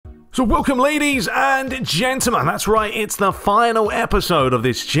So welcome, ladies and gentlemen. That's right, it's the final episode of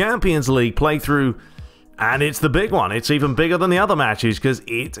this Champions League playthrough, and it's the big one. It's even bigger than the other matches because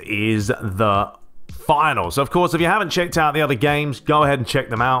it is the finals. Of course, if you haven't checked out the other games, go ahead and check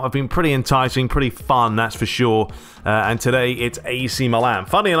them out. They've been pretty enticing, pretty fun, that's for sure. And today it's AC Milan.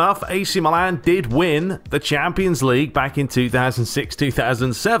 Funny enough, AC Milan did win the Champions League back in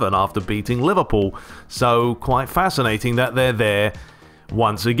 2006-2007 after beating Liverpool. So quite fascinating that they're there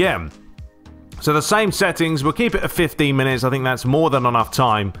once again. So the same settings, we'll keep it at 15 minutes. I think that's more than enough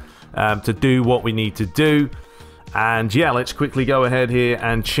time to do what we need to do. And yeah, let's quickly go ahead here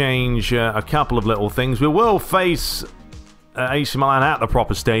and change a couple of little things. We will face AC Milan at the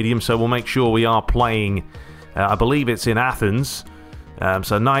proper stadium, so we'll make sure we are playing, I believe it's in Athens.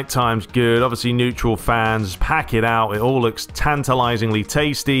 So night time's good. Obviously neutral fans, pack it out. It all looks tantalizingly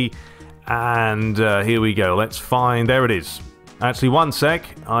tasty. And here we go. Let's find, there it is. Actually, one sec,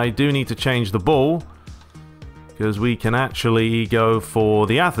 I do need to change the ball because we can actually go for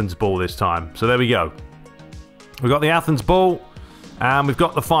the Athens ball this time. So there we go. We've got the Athens ball and we've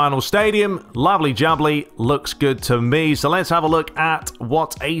got the final stadium. Lovely jubbly, looks good to me. So let's have a look at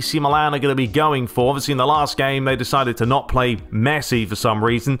what AC Milan are going to be going for. Obviously in the last game they decided to not play Messi for some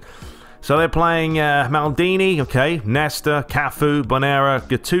reason. So they're playing Maldini, okay, Nesta, Cafu, Bonera,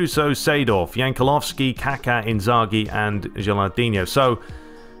 Gattuso, Seedorf, Jankulovski, Kaká, Inzaghi, and Gilardino. So,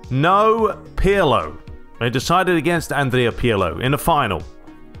 no Pirlo. They decided against Andrea Pirlo in the final.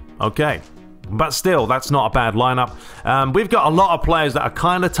 Okay, but still, that's not a bad lineup. We've got a lot of players that are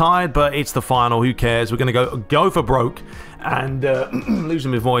kind of tired, but it's the final, who cares? We're going to go for broke, and losing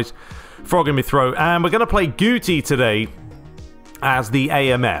my voice, frog in my throat. And we're going to play Guti today as the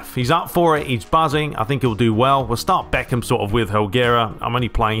AMF. He's up for it, he's buzzing, I think he'll do well. We'll start Beckham sort of with Helguera. I'm only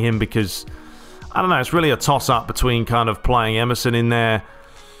playing him because, I don't know, it's really a toss-up between kind of playing Emerson in there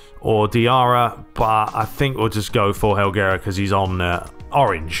or Diarra, but I think we'll just go for Helguera because he's on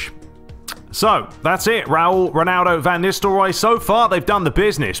orange. So, that's it. Raul, Ronaldo, Van Nistelrooy, so far they've done the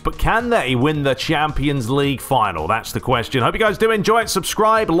business, but can they win the Champions League final? That's the question. Hope you guys do enjoy it.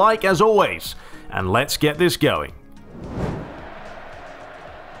 Subscribe, like as always, and let's get this going.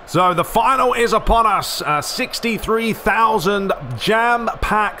 So the final is upon us, 63,000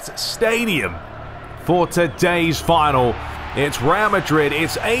 jam-packed stadium for today's final. It's Real Madrid,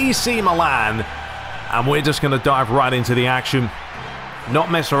 it's AC Milan, and we're just going to dive right into the action, not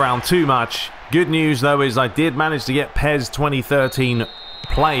mess around too much. Good news though is I did manage to get PES 2013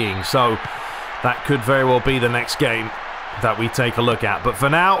 playing, so that could very well be the next game that we take a look at. But for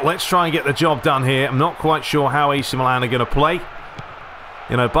now, let's try and get the job done here. I'm not quite sure how AC Milan are going to play.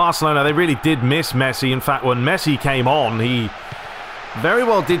 You know, Barcelona, they really did miss Messi. In fact, when Messi came on, he very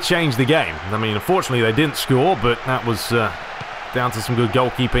well did change the game. I mean, unfortunately, they didn't score, but that was down to some good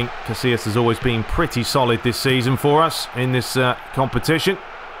goalkeeping. Casillas has always been pretty solid this season for us in this competition.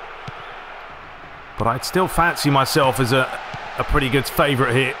 But I'd still fancy myself as a pretty good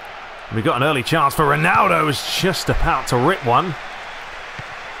favourite here. We've got an early chance for Ronaldo, who's just about to rip one.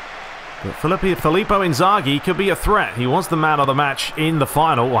 But Filippo Inzaghi could be a threat. He was the man of the match in the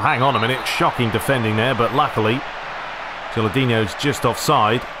final. Well, hang on a minute. Shocking defending there, but luckily, Gilardino's just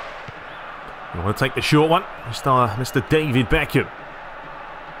offside. You want to take the short one? Mr. David Beckham.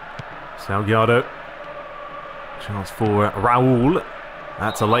 Salgado. Chance for Raul.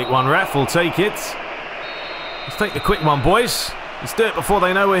 That's a late one, ref. We'll take it. Let's take the quick one, boys. Let's do it before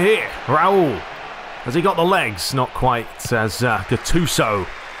they know we're here. Raul. Has he got the legs? Not quite as Gattuso.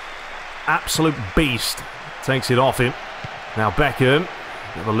 Absolute beast. Takes it off him. Now Beckham.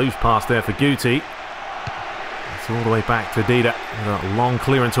 Got the loose pass there for Guti. It's all the way back to Dida. With a long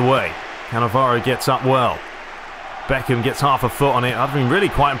clearance away. Cannavaro gets up well. Beckham gets half a foot on it. I've been really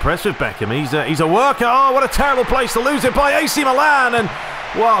quite impressed with Beckham. He's a worker. Oh, what a terrible place to lose it by AC Milan. And,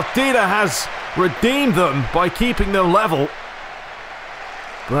 well, Dida has redeemed them by keeping them level.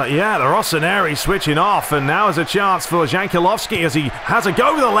 But yeah, the Rossoneri switching off, and now is a chance for Jankulovski as he has a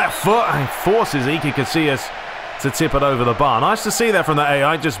go with the left foot and forces Iker Casillas to tip it over the bar. Nice to see that from the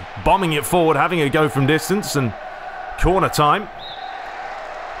AI, just bombing it forward, having a go from distance, and corner time.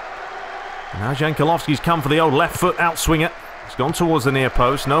 Now Jankulovski's come for the old left foot outswinger. He's gone towards the near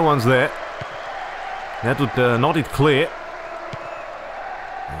post, no one's there. Edward nodded clear.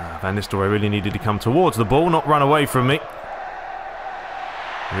 Van Nistelrooy really needed to come towards the ball, not run away from me.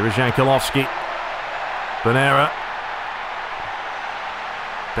 Here is Jankulovski. Bonera.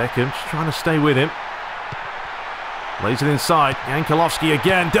 Beckham just trying to stay with him. Lays it inside. Jankulovski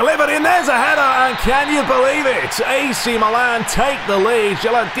again. Delivered in. There's a header. And can you believe it? AC Milan take the lead.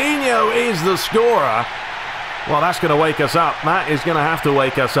 Gilardino is the scorer. Well, that's going to wake us up. That is going to have to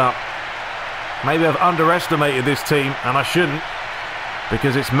wake us up. Maybe I've underestimated this team, and I shouldn't,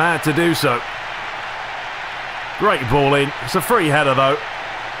 because it's mad to do so. Great ball in. It's a free header, though.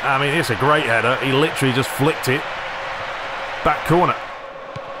 I mean, it's a great header. He literally just flicked it. Back corner.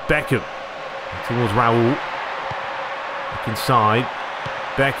 Beckham. Towards Raul. Back inside.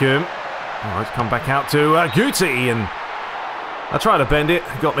 Beckham. Oh, let's come back out to Guti, and I tried to bend it.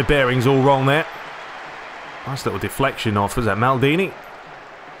 Got my bearings all wrong there. Nice little deflection off. Was that Maldini?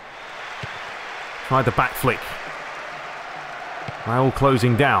 Tried the back flick. Raul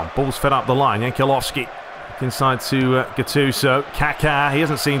closing down. Ball's fed up the line. Yankelovski. Inside to Gattuso. Kaká, he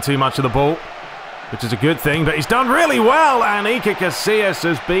hasn't seen too much of the ball, which is a good thing, but he's done really well, and Iker Casillas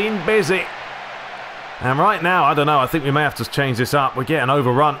has been busy. And right now, I don't know, I think we may have to change this up. We're getting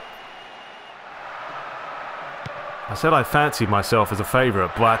overrun. I said I fancied myself as a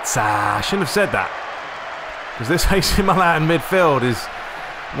favourite, but I shouldn't have said that. Because this AC Milan midfield is,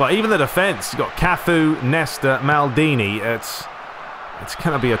 well, even the defence, you've got Cafu, Nesta, Maldini. It's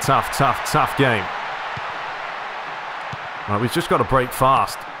going to be a tough game. Right, we've just got to break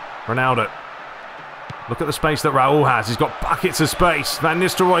fast. Ronaldo. Look at the space that Raul has. He's got buckets of space. Van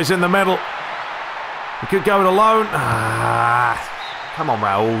Nistelrooy's in the middle. He could go it alone. Come on,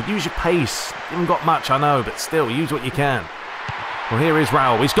 Raul. Use your pace. You haven't got much, I know, but still, use what you can. Well, here is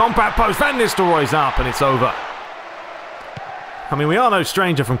Raul. He's gone back post. Van Nistelrooy's up, and it's over. I mean, we are no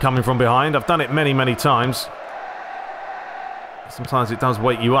stranger from coming from behind. I've done it many, many times. Sometimes it does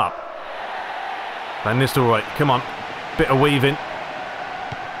wake you up. Van Nistelrooy, come on. Bit of weaving.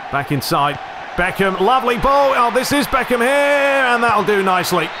 Back inside. Beckham, lovely ball. Oh, this is Beckham here, and that'll do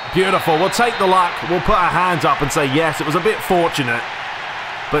nicely. Beautiful. We'll take the luck. We'll put our hands up and say, yes, it was a bit fortunate.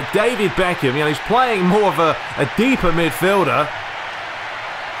 But David Beckham, you know, he's playing more of a deeper midfielder.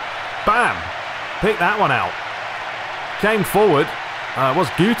 Bam. Pick that one out. Came forward. It was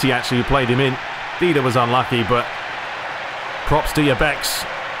Guti, actually, who played him in. Dida was unlucky, but props to your Becks.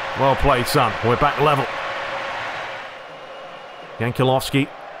 Well played, son. We're back level. Yankelovski.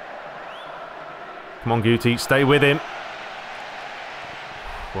 Come on, Guti. Stay with him.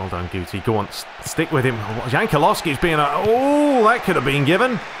 Well done, Guti. Go on. Stick with him. Yankelovski's being a... Oh, that could have been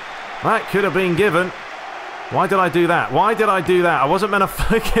given. That could have been given. Why did I do that? Why did I do that? I wasn't meant to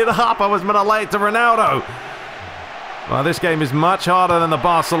flick it up. I was meant to lay it to Ronaldo. Well, this game is much harder than the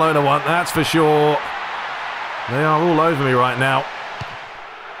Barcelona one, that's for sure. They are all over me right now.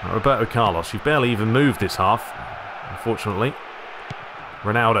 Roberto Carlos, you've barely even moved this half, unfortunately.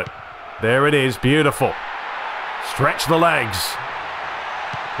 Ronaldo. There it is. Beautiful. Stretch the legs.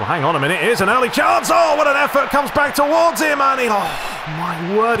 Well, hang on a minute. Here's an early chance. Oh, what an effort. Comes back towards him. And he... Oh,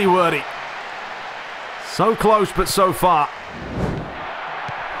 my wordy. So close, but so far.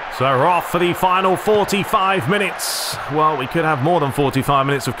 So we're off for the final 45 minutes. Well, we could have more than 45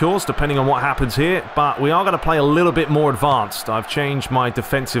 minutes, of course, depending on what happens here. But we are going to play a little bit more advanced. I've changed my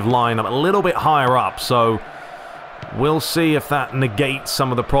defensive line. I'm a little bit higher up, so... We'll see if that negates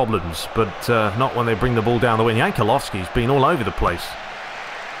some of the problems, but not when they bring the ball down the wing. Yankelovski's been all over the place.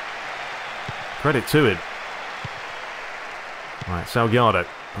 Credit to him. Right, Salgado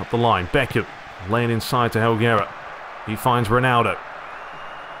up the line. Beckham laying inside to Helguera. He finds Ronaldo.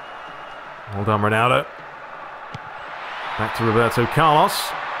 Well done, Ronaldo. Back to Roberto Carlos.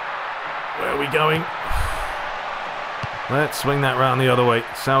 Where are we going? Let's swing that round the other way.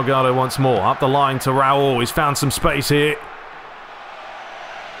 Salgado once more. Up the line to Raul. He's found some space here.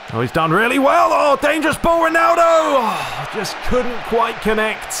 Oh, he's done really well. Oh, dangerous ball, Ronaldo. Oh, just couldn't quite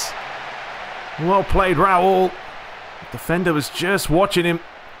connect. Well played, Raul. The defender was just watching him.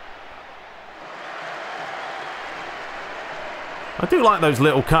 I do like those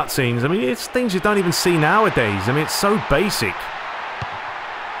little cutscenes. I mean, it's things you don't even see nowadays. I mean, it's so basic.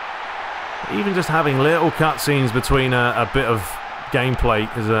 Even just having little cutscenes between a bit of gameplay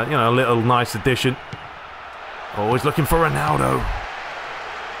is a, you know, a little nice addition. Always looking for Ronaldo.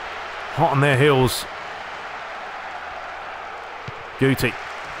 Hot on their heels. Guti.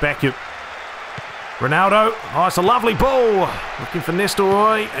 Beckham. Ronaldo. Oh, it's a lovely ball. Looking for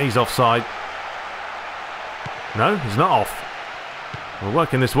Nistelrooy. He's offside. No, he's not off. We're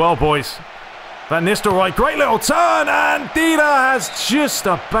working this well, boys. Van Nistelrooy, great little turn, and Dida has just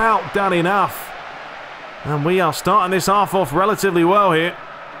about done enough. And we are starting this half off relatively well here.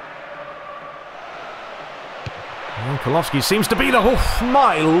 Yankelovski seems to be the... Oh,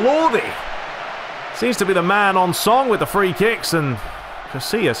 my lordy! Seems to be the man on song with the free kicks, and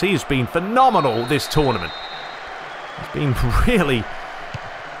Casillas, he's been phenomenal this tournament. He's been really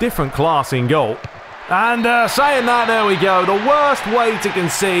different class in goal. And saying that, there we go. The worst way to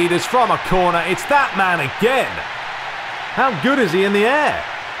concede is from a corner. It's that man again. How good is he in the air?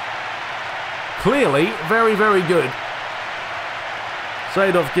 Clearly, very, very good.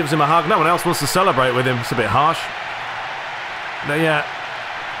 Sadov gives him a hug. No one else wants to celebrate with him. It's a bit harsh. But yeah.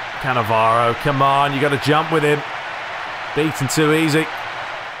 Cannavaro, come on. You got to jump with him. Beaten too easy.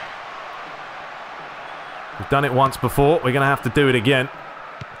 We've done it once before. We're going to have to do it again.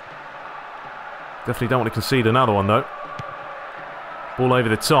 Definitely don't want to concede another one, though. Ball over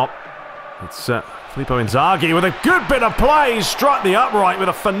the top. It's Filippo Inzaghi with a good bit of play. He struck the upright with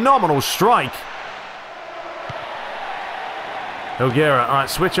a phenomenal strike. Helguera, all right,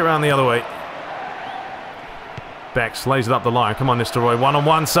 switch around the other way. Bex lays it up the line. Come on, Nistelrooy,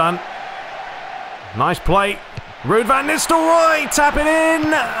 one-on-one, son. Nice play. Ruud van Nistelrooy, tap it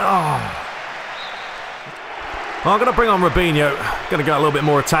in. Oh. Well, I'm going to bring on Robinho. Going to go a little bit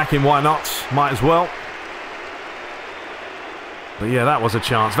more attacking, why not? Might as well. But yeah, that was a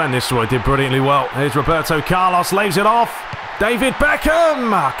chance. Van Nistelrooy did brilliantly well. Here's Roberto Carlos, lays it off. David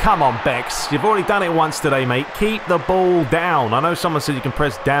Beckham! Oh, come on, Bex. You've already done it once today, mate. Keep the ball down. I know someone said you can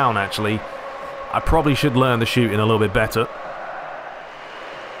press down, actually. I probably should learn the shooting a little bit better.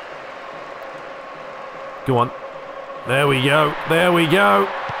 Go on. There we go. There we go.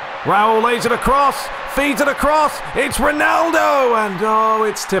 Raul lays it across. Feeds it across. It's Ronaldo. And oh,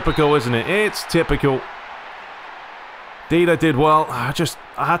 it's typical, isn't it? It's typical. Dida did well. I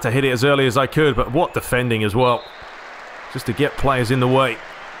had to hit it as early as I could, but what defending as well. Just to get players in the way.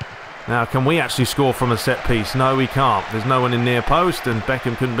 Now, can we actually score from a set piece? No, we can't. There's no one in near post, and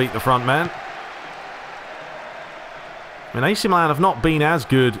Beckham couldn't beat the front man. I mean, AC Milan have not been as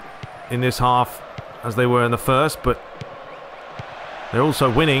good in this half as they were in the first, but they're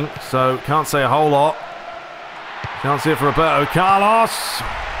also winning, so can't say a whole lot. Can't see it for Roberto Carlos.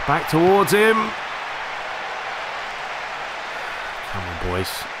 Back towards him. Come on,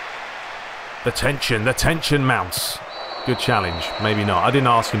 boys. The tension mounts. Good challenge. Maybe not. I didn't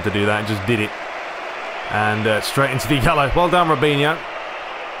ask him to do that, just did it. And straight into the yellow. Well done, Robinho.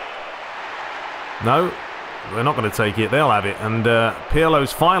 No, we're not going to take it. They'll have it. And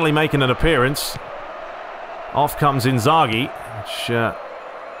Pirlo's finally making an appearance. Off comes Inzaghi. Which,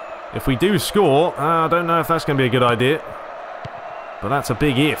 if we do score, I don't know if that's going to be a good idea. But that's a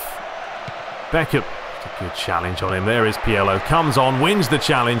big if. Beckham. It's a good challenge on him. There is Pirlo. Comes on, wins the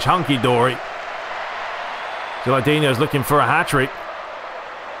challenge. Hunky-dory. Gilardino's looking for a hat-trick.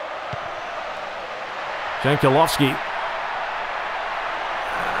 Jankulovski.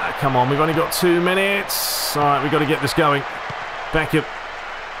 Come on, we've only got 2 minutes. All right, we've got to get this going. Beckham.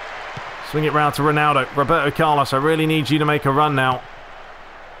 Swing it round to Ronaldo. Roberto Carlos, I really need you to make a run now.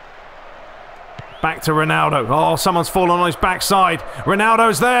 Back to Ronaldo. Oh, someone's fallen on his backside.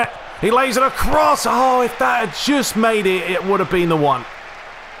 Ronaldo's there. He lays it across. Oh, if that had just made it, it would have been the one.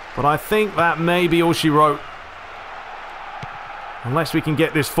 But I think that may be all she wrote. Unless we can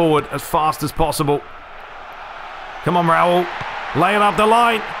get this forward as fast as possible. Come on, Raul. Lay it up the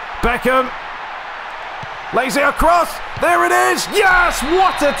line. Beckham. Lays it across. There it is. Yes!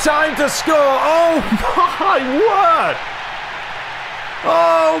 What a time to score. Oh, my word.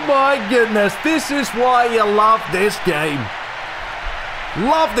 Oh, my goodness. This is why you love this game.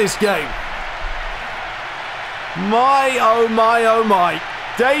 Love this game. My, oh, my, oh, my.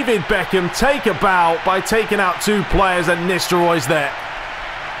 David Beckham take a bow by taking out 2 players, and Nistelrooy's there.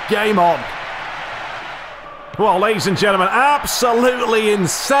 Game on. Well, ladies and gentlemen, absolutely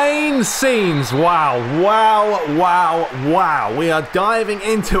insane scenes. Wow, wow, wow, wow. We are diving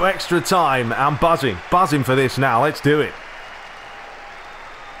into extra time. I'm buzzing for this now. Let's do it.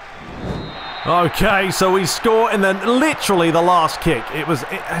 Okay, so we score in literally the last kick.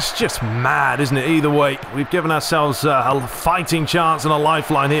 It's just mad, isn't it? Either way, we've given ourselves a fighting chance and a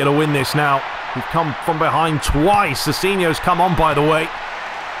lifeline here to win this now. We've come from behind twice. Cecchino's come on, by the way.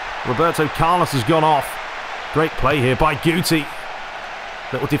 Roberto Carlos has gone off. Great play here by Guti.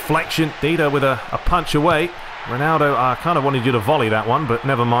 Little deflection. Dida with a punch away. Ronaldo, I kind of wanted you to volley that one, but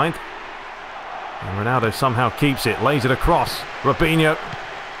never mind. And Ronaldo somehow keeps it. Lays it across. Robinho.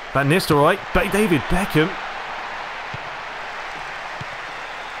 Van Nistelrooy, David Beckham.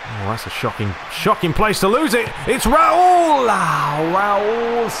 Oh, that's a shocking place to lose it. It's Raul! Oh,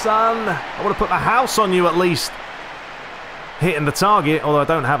 Raul, son. I would have put the house on you at least. Hitting the target, although I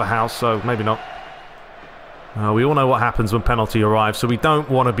don't have a house, so maybe not. We all know what happens when penalty arrives, so we don't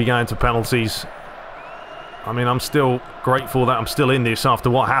want to be going to penalties. I mean, I'm still grateful that I'm still in this after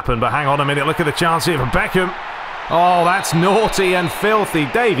what happened, but hang on a minute, look at the chance here for Beckham. Oh, that's naughty and filthy.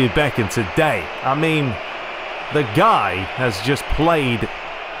 David Beckham today. I mean, the guy has just played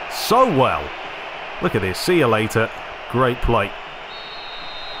so well. Look at this. See you later. Great play.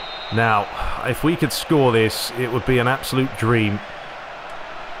 Now, if we could score this, it would be an absolute dream.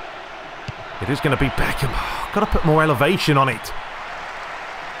 It is going to be Beckham. Got to put more elevation on it.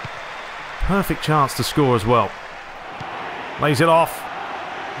 Perfect chance to score as well. Lays it off.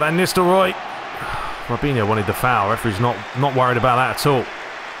 Van Nistelrooy. Robinho wanted the foul. Referee's not worried about that at all.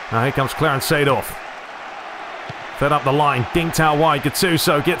 Now here comes Clarence Seedorf. Fed up the line. Dinked out wide.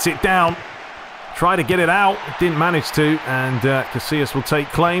 Gattuso gets it down. Tried to get it out. Didn't manage to. And Casillas will take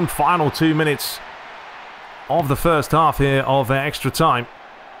claim. Final 2 minutes of the first half here of extra time.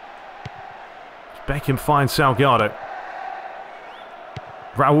 Beckham finds Salgado.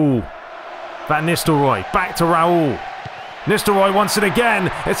 Raul. Van Nistelrooy. Back to Raul. Nistelrooy wants it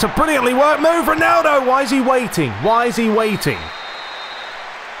again. It's a brilliantly worked move. Ronaldo. Why is he waiting? Why is he waiting?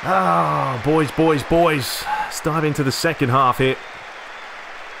 Ah, boys. Let's dive into the second half here.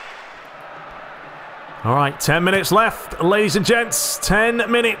 All right, 10 minutes left, ladies and gents. 10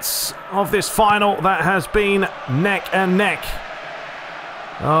 minutes of this final that has been neck and neck.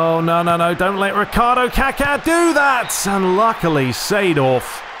 Oh, no. Don't let Ricardo Kaká do that. And luckily,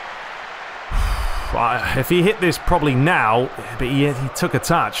 Seedorf. If he hit this probably now, but he took a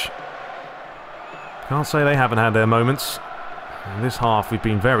touch. Can't say they haven't had their moments. In this half, we've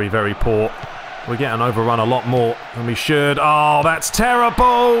been very, very poor. We're getting overrun a lot more than we should. Oh, that's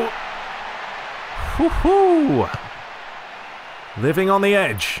terrible. Woohoo! Living on the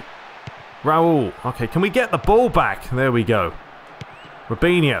edge. Raul. Okay, can we get the ball back? There we go.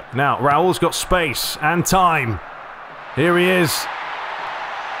 Robinho. Now, Raul's got space and time. Here he is.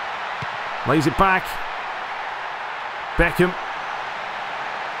 Lays it back. Beckham.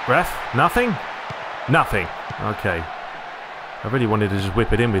 Ref, nothing? Nothing. Okay. I really wanted to just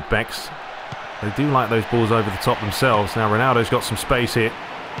whip it in with Becks. They do like those balls over the top themselves. Now, Ronaldo's got some space here.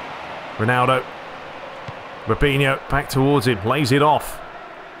 Ronaldo. Robinho back towards him. Lays it off.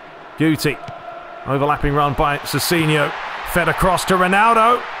 Guti. Overlapping run by Cicinho. Fed across to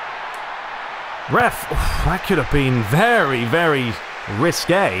Ronaldo. Ref. That could have been very, very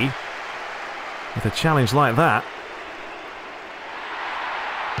risque with a challenge like that.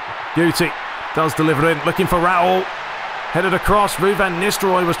 Guti does deliver in. Looking for Raul. Headed across. Van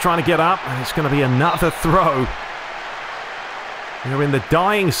Nistelrooy was trying to get up. And it's going to be another throw. We're in the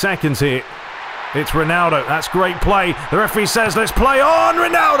dying seconds here. It's Ronaldo. That's great play. The referee says, let's play on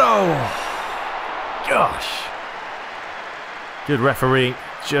Ronaldo. Gosh. Good referee.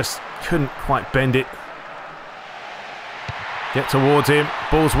 Just couldn't quite bend it. Get towards him.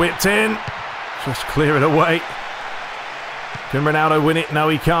 Ball's whipped in. Just clear it away. Can Ronaldo win it? No,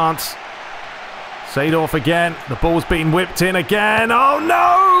 he can't. Seedorf again. The ball's been whipped in again. Oh,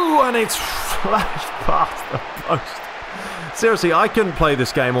 no! And it's flashed past the post. Seriously, I couldn't play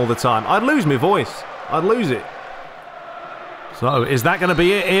this game all the time. I'd lose my voice. I'd lose it. So, is that going to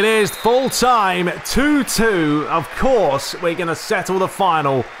be it? It is full time. 2-2. Of course, we're going to settle the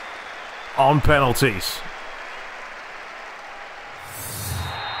final on penalties.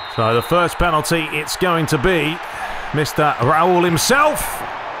 So, the first penalty, it's going to be Mr. Raul himself.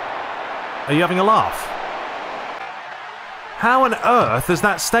 Are you having a laugh? How on earth has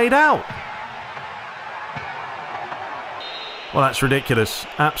that stayed out? Well, that's ridiculous.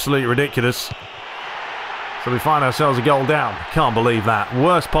 Absolutely ridiculous. So we find ourselves a goal down. Can't believe that.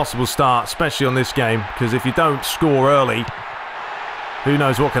 Worst possible start, especially on this game, because if you don't score early, who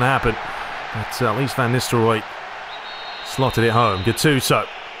knows what can happen. But at least Van Nistelrooy slotted it home. Gattuso.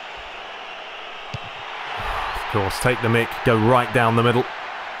 Of course, take the mick, go right down the middle.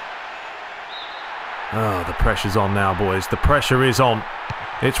 Oh, the pressure's on now, boys. The pressure is on.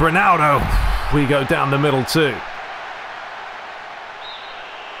 It's Ronaldo. We go down the middle too.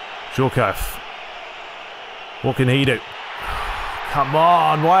 Djurkaeff. What can he do? Come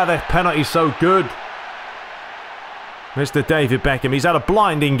on, why are the penalties so good? Mr. David Beckham, he's had a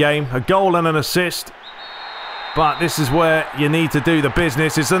blinding game, a goal and an assist. But this is where you need to do the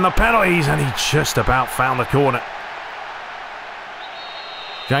business. It's in the penalties, and he just about found the corner.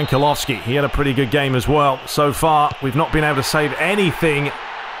 Jankulovski, he had a pretty good game as well. So far, we've not been able to save anything.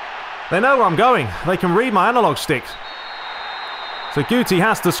 They know where I'm going. They can read my analog sticks. So Guti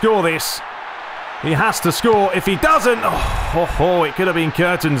has to score this. He has to score. If he doesn't, it could have been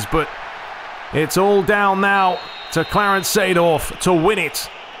curtains, but it's all down now to Clarence Seedorf to win it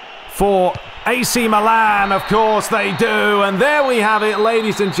for AC Milan. Of course they do. And there we have it,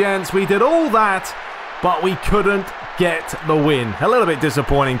 ladies and gents. We did all that, but we couldn't get the win. A little bit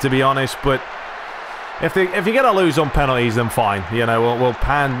disappointing, to be honest, but if you're going to lose on penalties, then fine. You know, we'll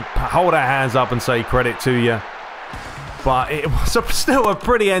hold our hands up and say credit to you. But it was still a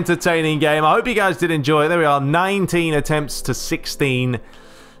pretty entertaining game. I hope you guys did enjoy it. There we are, 19 attempts to 16.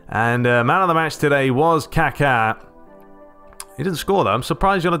 And man of the match today was Kaká. He didn't score, though. I'm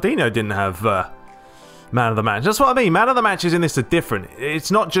surprised Ronaldinho didn't have man of the match. That's what I mean. Man of the matches in this are different. It's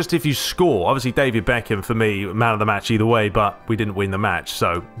not just if you score. Obviously, David Beckham, for me, man of the match either way, but we didn't win the match.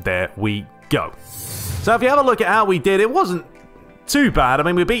 So there we go. So if you have a look at how we did, it wasn't too bad. I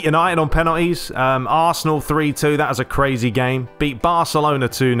mean, we beat United on penalties. Arsenal 3-2. That was a crazy game. Beat Barcelona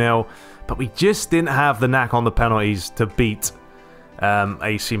 2-0. But we just didn't have the knack on the penalties to beat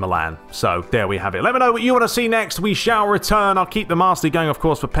AC Milan. So there we have it. Let me know what you want to see next. We shall return. I'll keep the Master League going, of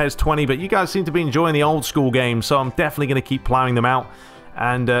course, for PES 20. But you guys seem to be enjoying the old school games. So I'm definitely going to keep plowing them out.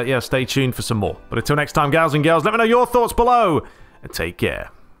 And yeah, stay tuned for some more. But until next time, gals and girls, let me know your thoughts below. And take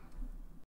care.